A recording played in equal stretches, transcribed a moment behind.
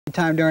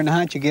time during the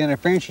hunt you get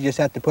interference, you just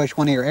have to push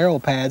one of your arrow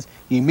pads.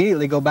 You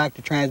immediately go back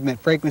to transmit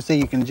frequency.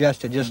 You can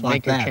adjust it just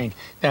like that. Make your change.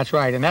 That's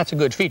right, and that's a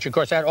good feature. Of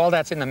course, all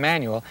that's in the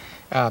manual,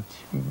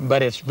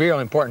 but it's real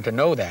important to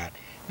know that.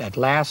 That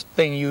last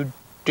thing you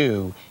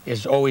do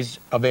is always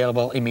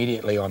available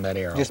immediately on that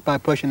arrow. Just by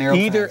pushing arrow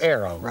Either pads.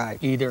 arrow. Right.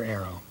 Either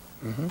arrow.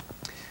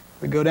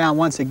 We go down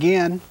once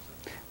again.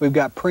 We've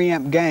got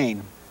preamp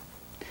gain.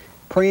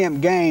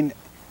 Preamp gain,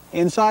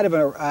 inside of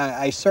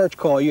a search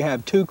coil, you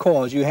have two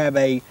coils. You have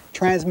a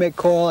transmit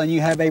coil and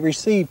you have a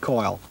receive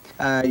coil.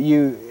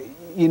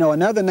 You know,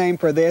 another name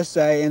for this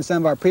in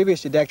some of our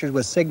previous detectors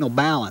was signal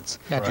balance.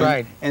 That's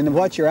right. And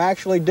what you're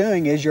actually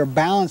doing is you're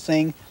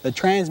balancing the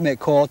transmit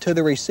coil to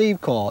the receive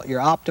coil.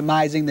 You're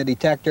optimizing the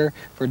detector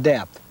for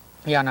depth.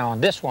 Yeah, now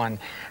on this one,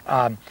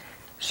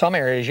 some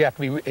areas you have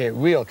to be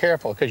real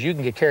careful because you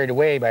can get carried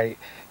away by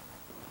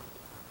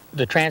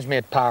the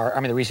transmit power,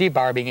 the receive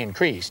power being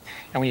increased.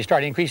 And when you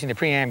start increasing the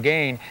preamp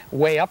gain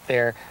way up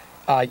there,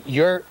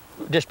 your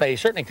display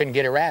certainly couldn't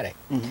get erratic.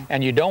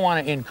 And you don't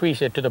want to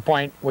increase it to the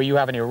point where you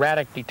have an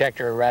erratic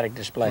detector, erratic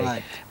display.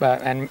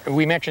 Right. And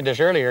we mentioned this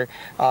earlier,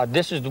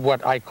 this is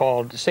what I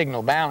called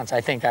signal balance.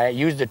 I think I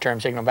used the term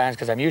signal balance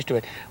because I'm used to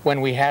it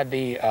when we had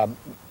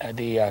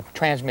the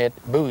transmit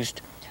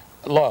boost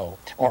low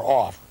or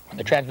off. When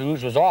the transmit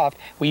boost was off,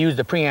 we used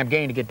the preamp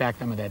gain to get back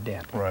some of that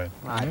depth. Right.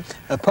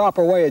 A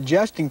proper way of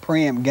adjusting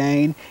preamp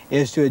gain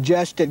is to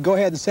adjust it. Go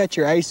ahead and set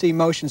your AC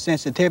motion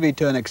sensitivity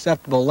to an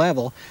acceptable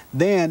level.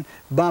 Then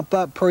bump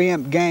up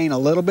preamp gain a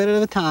little bit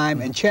at a time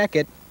and check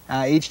it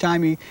each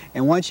time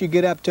and once you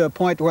get up to a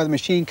point where the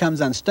machine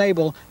comes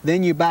unstable,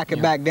 then you back it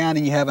back down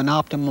and you have an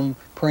optimum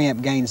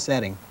preamp gain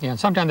setting. Yeah, and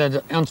sometimes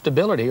that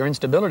instability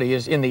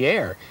is in the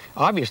air.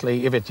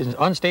 Obviously, if it's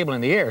unstable in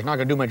the air, it's not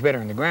going to do much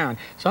better in the ground.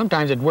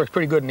 Sometimes it works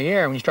pretty good in the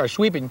air. When you start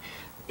sweeping,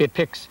 it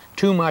picks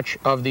too much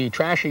of the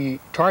trashy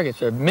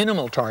targets, or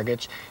minimal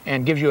targets,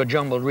 and gives you a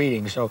jumbled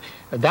reading. So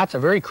that's a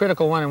very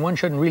critical one, and one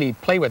shouldn't really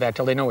play with that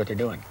till they know what they're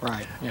doing.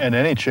 Right. Yeah. And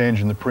any change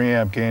in the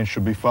preamp gain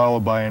should be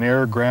followed by an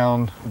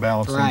air-ground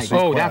balancing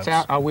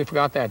sequence. Oh, we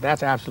forgot that.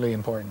 That's absolutely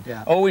important.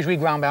 Yeah. Always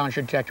reground balance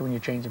your detector when you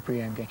change the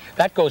preamp gain.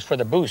 That goes for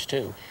the boost,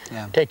 too.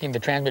 Yeah. Taking the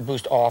transmit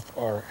boost off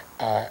or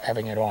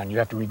having it on, you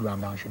have to reground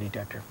balance your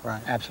detector.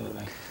 Right.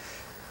 Absolutely.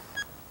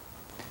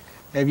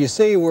 If you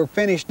see, we're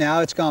finished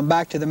now. It's gone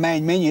back to the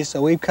main menu,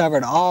 so we've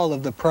covered all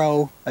of the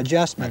pro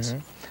adjustments.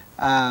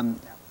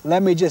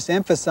 Let me just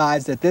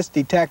emphasize that this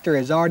detector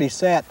is already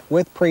set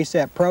with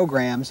preset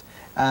programs,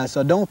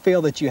 so don't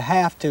feel that you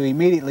have to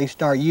immediately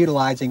start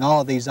utilizing all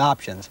of these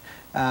options.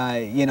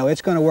 You know,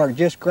 it's going to work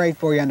just great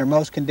for you under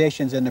most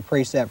conditions in the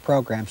preset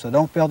program, so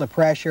don't feel the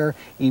pressure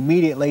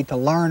immediately to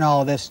learn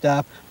all this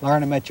stuff.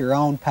 Learn them at your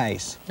own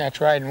pace. That's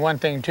right, and one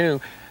thing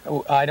too,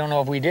 I don't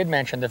know if we did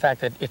mention the fact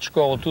that it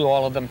scrolled through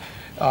all of them.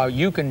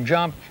 You can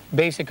jump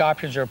basic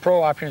options or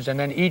pro options, and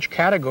then each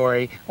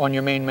category on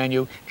your main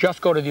menu,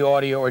 just go to the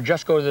audio or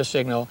just go to the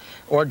signal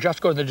or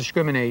just go to the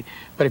discriminate.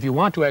 But if you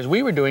want to, as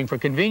we were doing for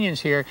convenience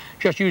here,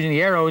 just using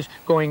the arrows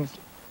going,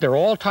 they're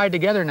all tied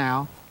together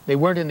now. They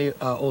weren't in the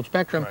old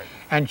Spectrum. Right.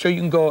 And so you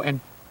can go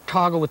and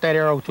toggle with that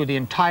arrow through the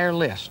entire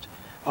list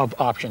of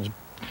options,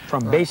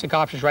 from basic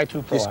options right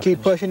through pro Just options.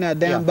 keep pushing that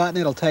down button.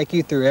 It'll take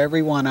you through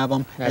every one of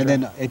them. That's and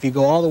then if you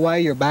go all the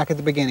way, you're back at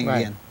the beginning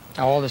again.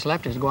 Now all that's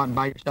left is go out and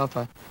buy yourself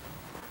a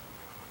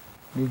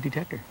new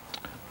detector.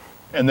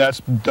 And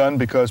that's done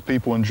because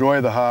people enjoy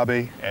the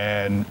hobby,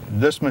 and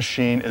this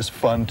machine is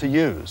fun to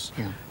use.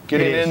 Yeah.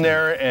 Getting in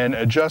there and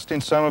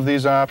adjusting some of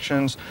these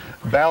options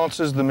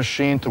balances the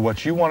machine to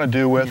what you want to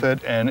do with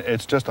it, and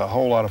it's just a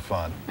whole lot of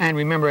fun. And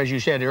remember, as you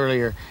said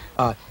earlier,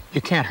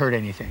 you can't hurt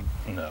anything.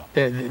 No.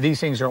 These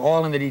things are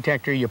all in the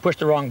detector. You push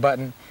the wrong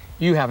button,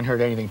 you haven't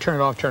hurt anything.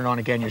 Turn it off, turn it on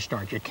again, you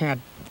start. You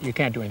can't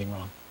do anything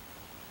wrong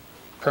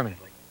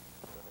permanently.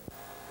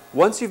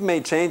 Once you've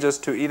made changes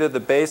to either the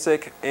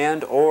basic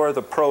and/or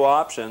the pro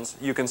options,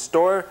 you can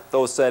store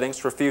those settings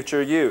for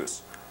future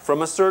use.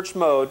 From a search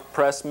mode,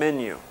 press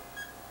Menu.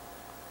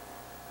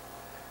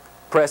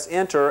 Press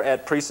Enter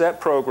at Preset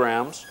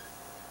Programs.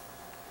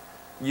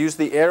 Use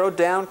the arrow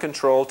down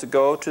control to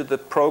go to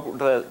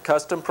the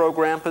custom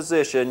program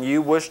position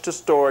you wish to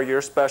store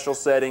your special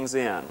settings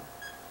in.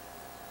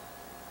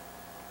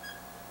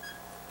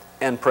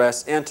 And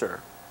press Enter.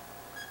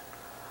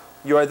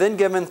 You are then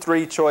given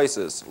three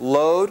choices.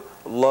 Load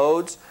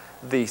loads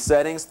the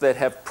settings that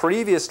have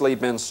previously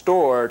been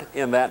stored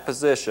in that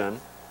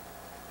position.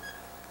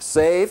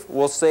 Save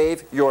will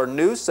save your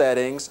new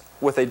settings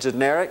with a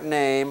generic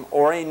name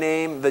or a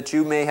name that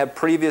you may have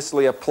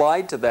previously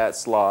applied to that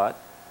slot,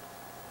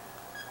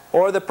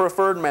 or the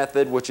preferred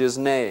method, which is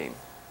name.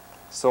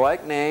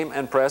 Select name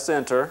and press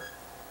Enter.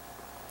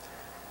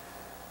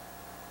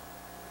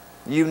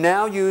 You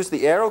now use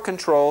the arrow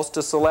controls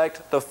to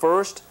select the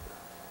first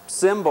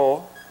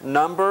symbol,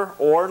 number,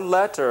 or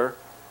letter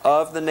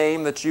of the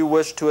name that you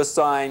wish to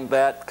assign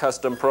that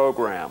custom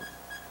program.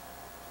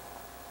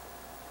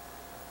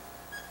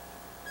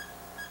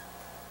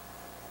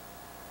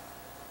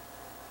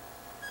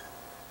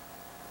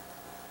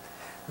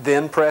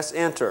 Then press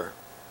Enter.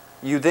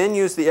 You then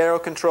use the arrow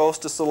controls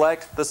to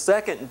select the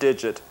second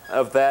digit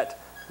of that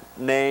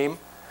name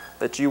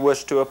that you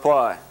wish to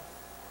apply.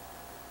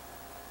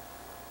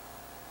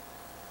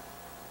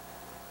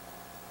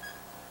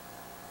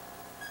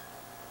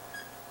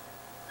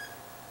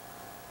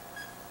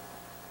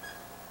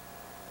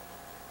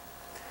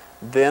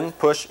 Then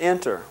push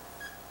enter.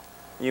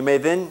 You may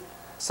then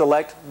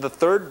select the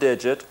third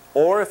digit,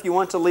 or if you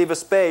want to leave a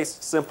space,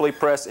 simply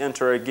press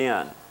enter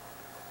again.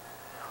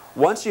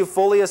 Once you've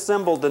fully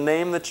assembled the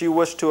name that you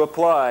wish to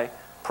apply,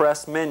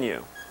 press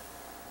menu.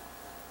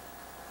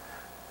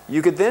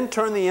 You could then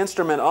turn the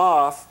instrument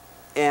off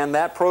and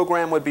that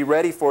program would be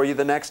ready for you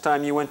the next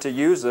time you went to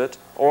use it,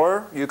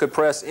 or you could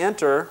press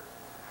enter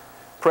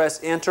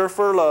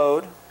for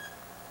load,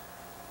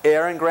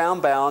 air and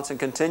ground balance, and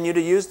continue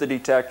to use the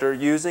detector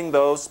using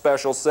those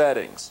special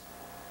settings.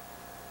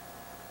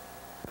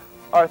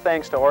 Our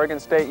thanks to Oregon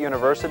State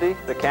University,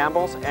 the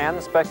Campbells, and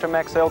the Spectrum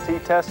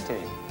XLT test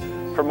team.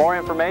 For more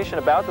information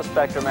about the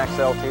Spectrum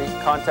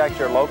XLT, contact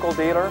your local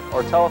dealer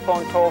or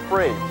telephone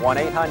toll-free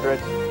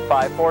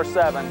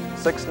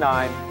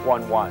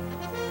 1-800-547-6911.